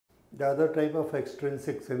The other type of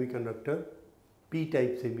extrinsic semiconductor,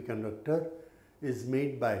 p-type semiconductor, is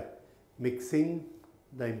made by mixing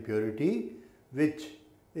the impurity which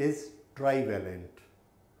is trivalent.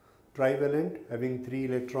 Trivalent, having 3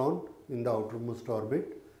 electrons in the outermost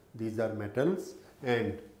orbit. These are metals,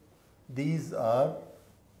 and these are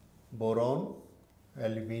boron,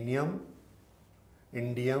 aluminium,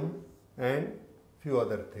 indium, and few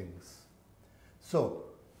other things. So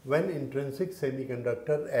when intrinsic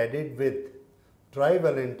semiconductor added with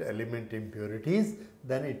trivalent element impurities,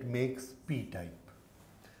 then it makes p-type.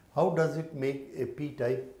 How does it make a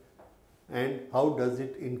p-type, and how does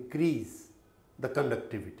it increase the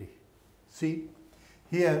conductivity? See,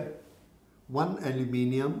 here one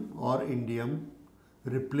aluminium or indium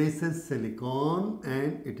replaces silicon,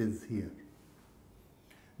 and it is here.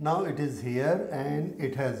 Now it is here and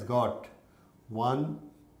it has got 1,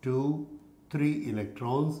 2, 3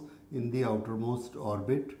 electrons in the outermost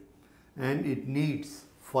orbit, and it needs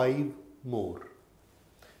 5 more.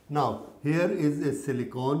 Now here is a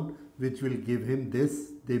silicon which will give him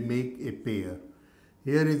this. They make a pair.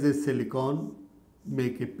 Here is a silicon,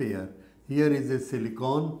 make a pair. Here is a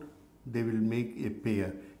silicon, they will make a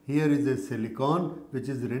pair. Here is a silicon which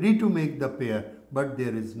is ready to make the pair, but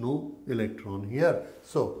there is no electron here.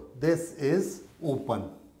 So this is open.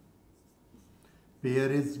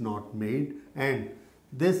 Pair is not made, and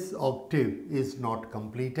this octave is not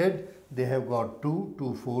completed. They have got 2,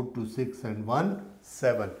 2, 4, 2, 6 and 1,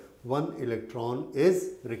 7. 1 electron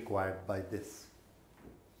is required by this.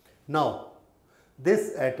 Now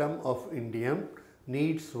this atom of indium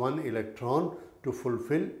needs 1 electron to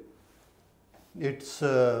fulfill its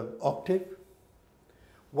octave.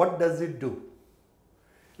 What does it do?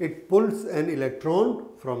 It pulls an electron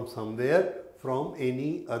from somewhere, from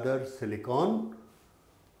any other silicon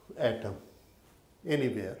atom,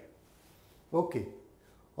 anywhere, okay,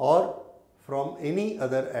 or from any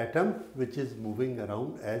other atom which is moving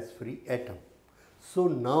around as free atom. So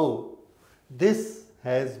now this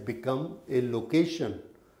has become a location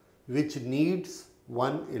which needs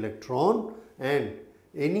 1 electron, and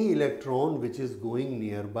any electron which is going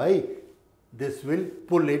nearby, this will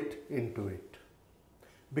pull it into it,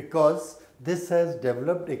 because this has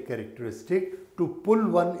developed a characteristic to pull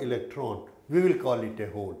 1 electron. We will call it a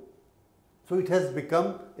hole. So it has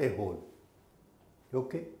become a hole.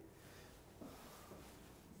 Okay.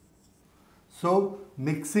 So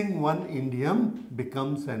mixing 1 indium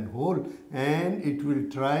becomes an hole, and it will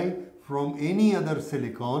try from any other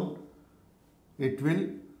silicon. It will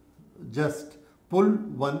just pull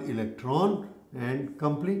 1 electron and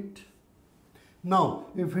complete. Now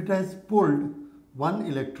if it has pulled 1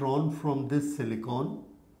 electron from this silicon,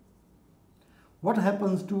 what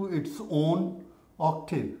happens to its own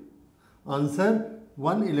octave? Answer: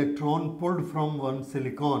 1 electron pulled from 1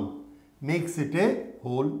 silicon makes it a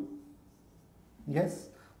hole. Yes,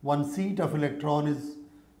 1 seat of electron is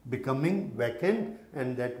becoming vacant,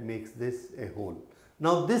 and that makes this a hole.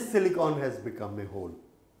 Now this silicon has become a hole.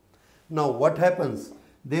 Now what happens?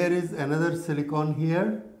 There is another silicon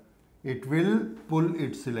here. It will pull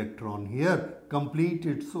its electron here, complete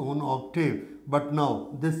its own octave, but now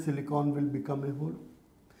this silicon will become a hole.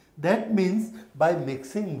 That means by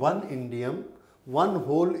mixing 1 indium, 1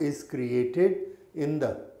 hole is created in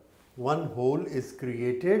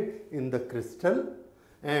the crystal,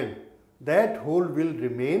 and that hole will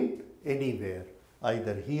remain anywhere,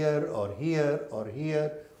 either here or here or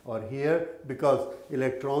here or here, because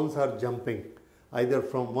electrons are jumping either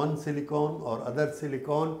from one silicon or other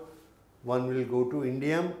silicon. One will go to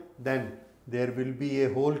indium, then there will be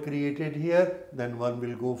a hole created here, then one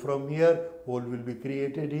will go from here, hole will be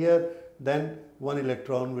created here, then 1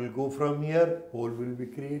 electron will go from here, hole will be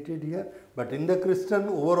created here, but in the crystal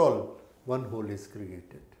overall 1 hole is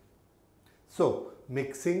created. So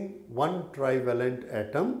mixing 1 trivalent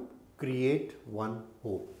atom create 1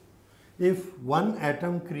 hole. If 1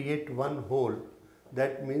 atom create 1 hole,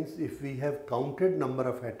 that means if we have counted number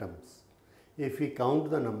of atoms, if we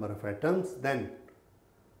count the number of atoms, then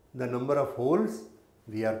the number of holes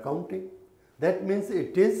we are counting. That means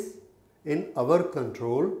it is in our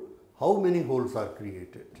control how many holes are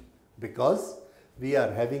created, because we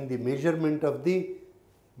are having the measurement of the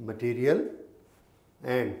material,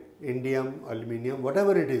 and indium, aluminium,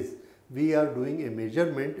 whatever it is, we are doing a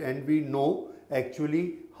measurement and we know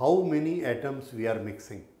actually how many atoms we are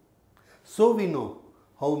mixing. So we know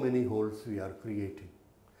how many holes we are creating.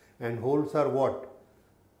 And holes are what?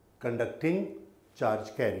 Conducting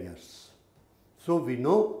charge carriers. So we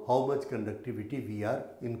know how much conductivity we are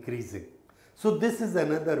increasing. So this is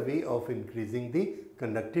another way of increasing the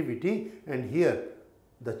conductivity, and here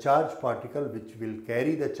the charge particle which will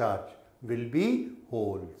carry the charge will be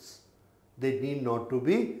holes. They need not to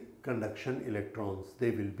be conduction electrons.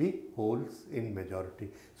 They will be holes in majority.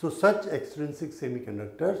 So such extrinsic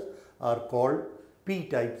semiconductors are called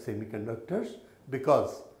p-type semiconductors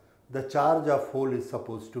because the charge of hole is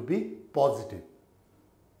supposed to be positive.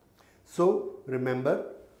 So remember,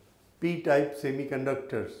 p-type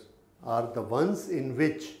semiconductors are the ones in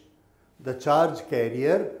which the charge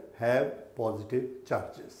carrier have positive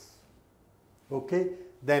charges. Okay,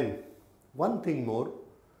 then one thing more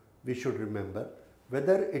we should remember,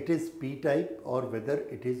 whether it is p-type or whether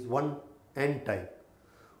it is one n-type.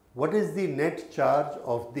 What is the net charge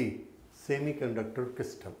of the semiconductor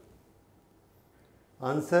crystal?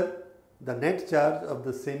 Answer: the net charge of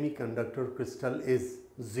the semiconductor crystal is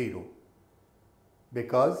 0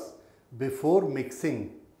 because before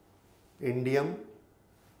mixing indium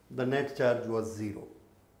the net charge was 0.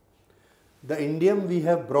 The indium we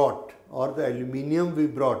have brought or the aluminium we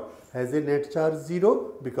brought has a net charge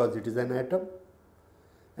 0 because it is an atom,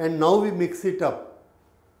 and now we mix it up,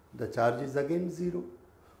 the charge is again 0.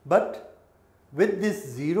 But with this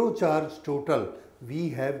 0 charge total, we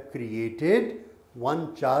have created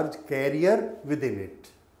one charge carrier within it.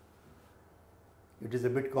 It is a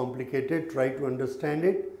bit complicated, try to understand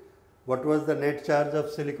it. What was the net charge of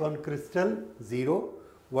silicon crystal? 0.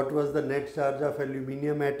 What was the net charge of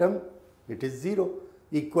aluminium atom? It is 0.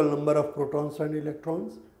 Equal number of protons and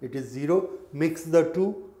electrons, it is 0. Mix the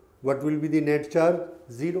two, what will be the net charge?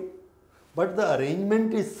 0. But the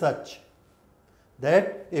arrangement is such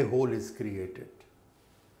that a hole is created.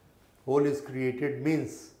 Hole is created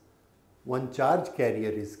means one charge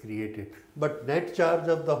carrier is created, but net charge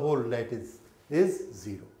of the hole, that is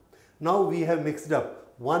 0. Now we have mixed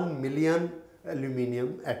up 1 million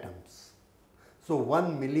aluminium atoms. So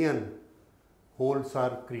 1 million holes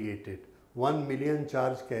are created. 1 million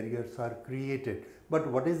charge carriers are created. But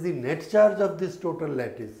what is the net charge of this total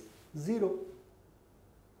lattice? 0.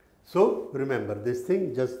 So remember this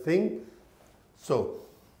thing, just think. So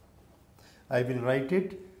I will write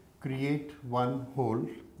it, create one hole,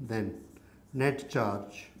 then net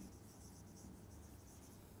charge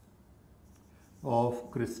of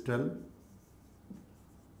crystal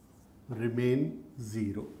remain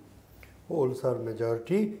 0. Holes are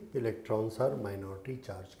majority, electrons are minority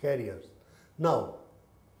charge carriers. Now,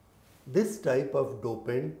 this type of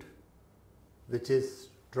dopant, which is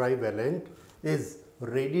trivalent, is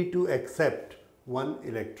ready to accept one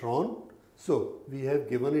electron. So, we have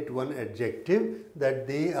given it one adjective that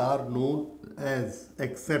they are known as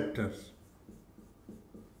acceptors.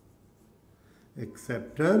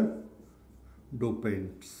 Acceptor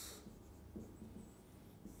dopants.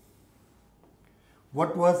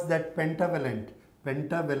 What was that pentavalent?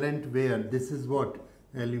 Pentavalent where? This is what?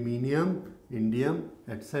 Aluminium, indium,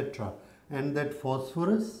 etc. And that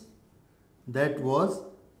phosphorus, that was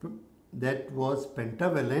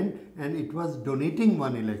pentavalent and it was donating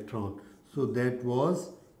one electron. So that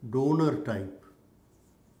was donor type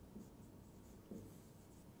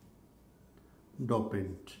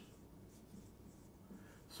dopant.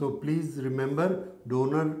 So please remember,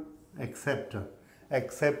 donor, acceptor.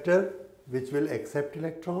 Acceptor which will accept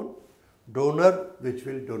electron, donor which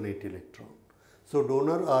will donate electron. So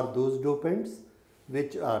donor are those dopants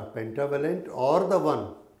which are pentavalent or the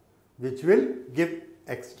one which will give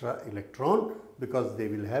extra electron because they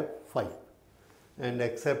will have 5. And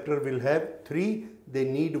acceptor will have 3, they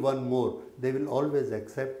need one more, they will always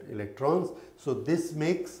accept electrons. So this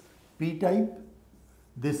makes p-type,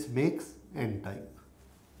 this makes n-type.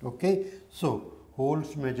 Okay, so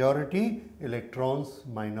holes majority, electrons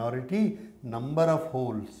minority, number of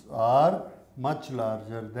holes are much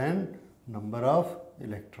larger than number of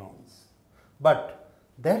electrons. But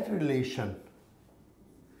that relation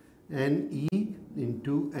Ne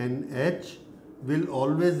into NH will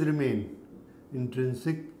always remain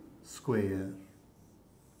intrinsic square.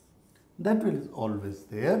 That will always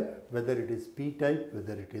there, whether it is p-type,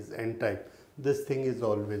 whether it is n-type. This thing is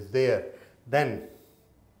always there. Then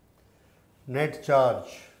net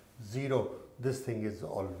charge 0, this thing is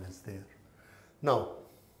always there. Now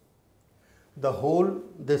the hole,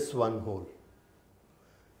 this one hole,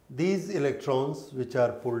 these electrons which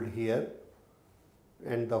are pulled here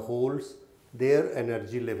and the holes, their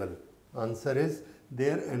energy level, answer is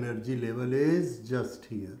their energy level is just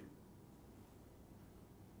here.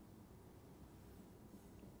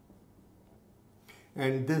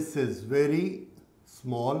 And this is very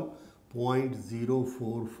small,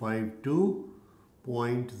 0.0452 to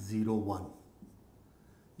 0.01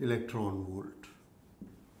 electron volt.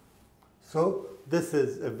 So this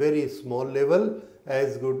is a very small level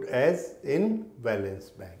as good as in valence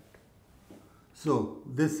band. So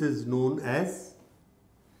this is known as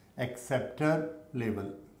acceptor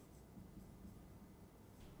level.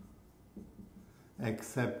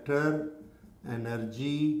 Acceptor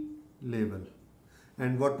energy level.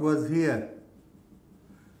 And what was here?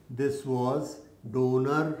 This was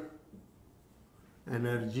donor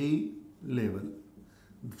energy level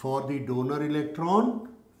for the donor electron,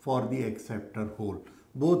 for the acceptor hole.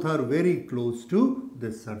 Both are very close to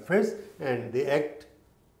this surface and they act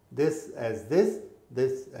this as this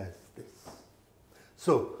as this.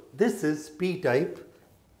 So this is p-type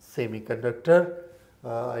semiconductor.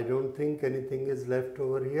 I don't think anything is left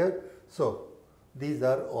over here. So these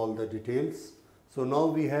are all the details. So now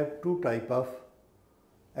we have two types of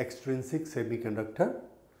extrinsic semiconductor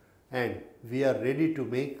and we are ready to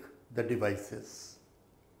make the devices.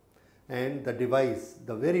 And the device,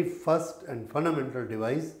 the very first and fundamental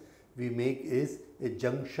device we make is a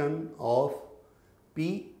junction of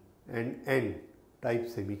P and N type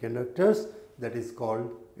semiconductors, that is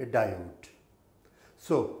called a diode.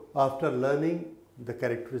 So after learning the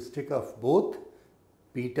characteristic of both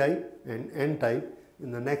P-type and N-type,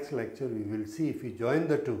 in the next lecture we will see if we join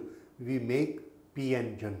the two, we make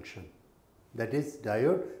PN junction, that is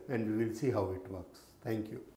diode, and we will see how it works. Thank you.